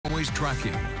Always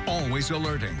tracking, always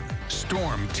alerting.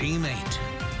 Storm Team 8.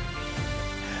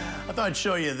 I thought I'd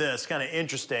show you this, kind of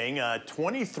interesting.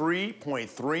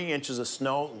 23.3 inches of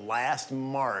snow last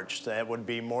March. That would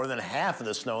be more than half of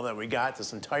the snow that we got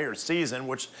this entire season,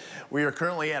 which we are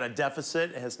currently at a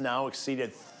deficit. It has now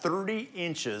exceeded 30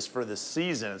 inches for the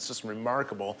season. It's just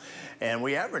remarkable. And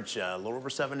we average a little over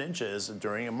 7 inches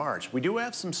during a March. We do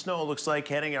have some snow, looks like,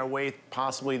 heading our way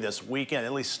possibly this weekend,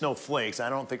 at least snowflakes. I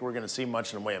don't think we're going to see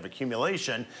much in the way of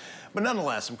accumulation, but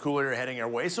nonetheless, some cooler air heading our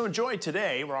way. So enjoy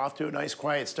today. We're off to a nice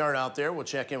quiet start out there. We'll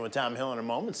check in with Tom Hill in a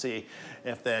moment, see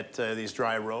if these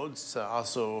dry roads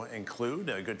also include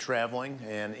good traveling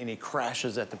and any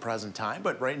crashes at the present time.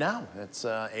 But right now, it's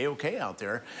A-OK out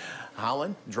there.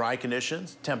 Holland, dry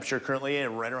conditions. Temperature currently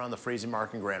right around the freezing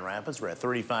mark in Grand Rapids. We're at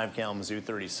 35 Kalamazoo,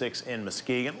 36 in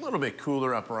Muskegon. A little bit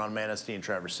cooler up around Manistee and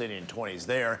Traverse City in 20s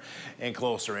there. And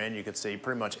closer in, you can see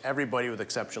pretty much everybody with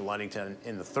exception of Ludington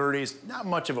in the 30s. Not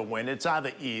much of a wind. It's out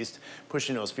of the east,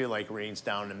 pushing those feel-like readings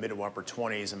down to mid to upper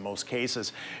 20s in most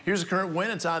cases. Here's the current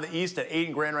wind. It's out of the east at 8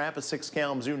 in Grand Rapids, 6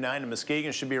 Kalamazoo, 9 in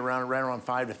Muskegon. Should be right around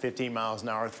 5 to 15 miles an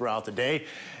hour throughout the day.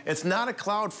 It's not a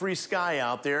cloud-free sky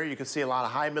out there. You can see a lot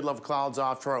of high mid-level clouds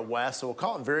off to our west, so we'll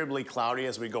call it variably cloudy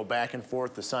as we go back and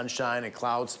forth, the sunshine and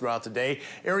clouds throughout the day.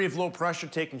 Area of low pressure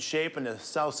taking shape in the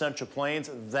south central plains.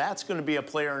 That's going to be a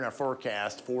player in our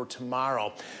forecast for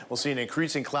tomorrow. We'll see an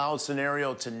increasing cloud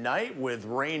scenario tonight with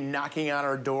rain knocking on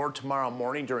our door tomorrow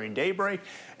morning during daybreak,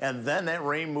 and then that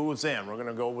rain moves in. We're going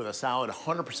to go with a solid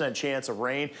 100% chance of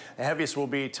rain. The heaviest will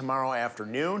be tomorrow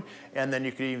afternoon, and then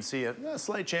you could even see a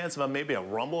slight chance of maybe a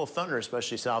rumble of thunder,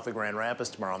 especially south of Grand Rapids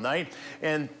tomorrow night.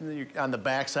 And on the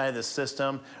backside of the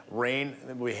system, rain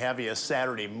will be heaviest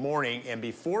Saturday morning, and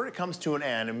before it comes to an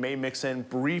end, it may mix in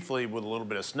briefly with a little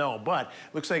bit of snow, but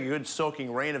looks like a good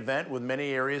soaking rain event with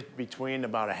many areas between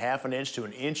about a half an inch to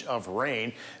an inch of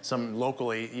rain, some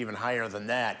locally even higher than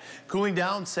that. Cooling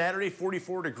down Saturday,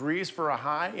 44 degrees for a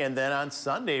high, and then on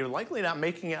Sunday, likely not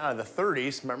making it out of the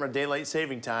 30s. Remember, daylight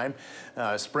saving time,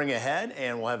 spring ahead,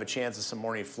 and we'll have a chance of some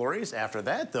morning flurries. After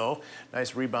that, though,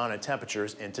 nice rebound in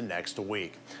temperatures into next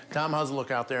week. Tom, how's it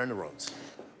look out there in the roads?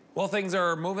 Well, things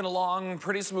are moving along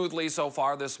pretty smoothly so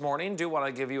far this morning. Do want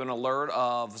to give you an alert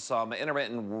of some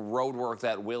intermittent road work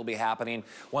that will be happening.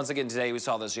 Once again today, we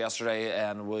saw this yesterday,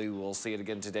 and we will see it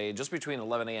again today, just between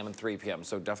 11 a.m. and 3 p.m.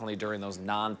 So definitely during those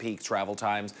non-peak travel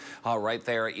times, right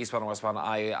there, eastbound and westbound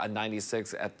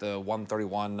I-96 at the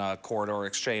 131 corridor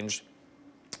exchange.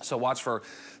 So watch for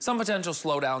some potential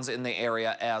slowdowns in the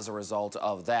area as a result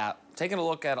of that. Taking a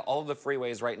look at all of the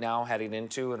freeways right now heading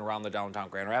into and around the downtown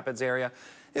Grand Rapids area.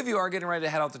 If you are getting ready to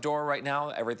head out the door right now,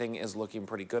 everything is looking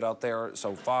pretty good out there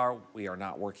so far. We are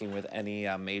not working with any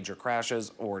major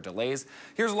crashes or delays.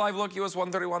 Here's a live look, US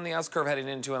 131, the S-curve heading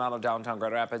into and out of downtown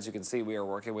Grand Rapids. You can see we are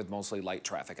working with mostly light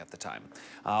traffic at the time.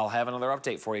 I'll have another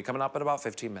update for you coming up in about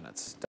 15 minutes.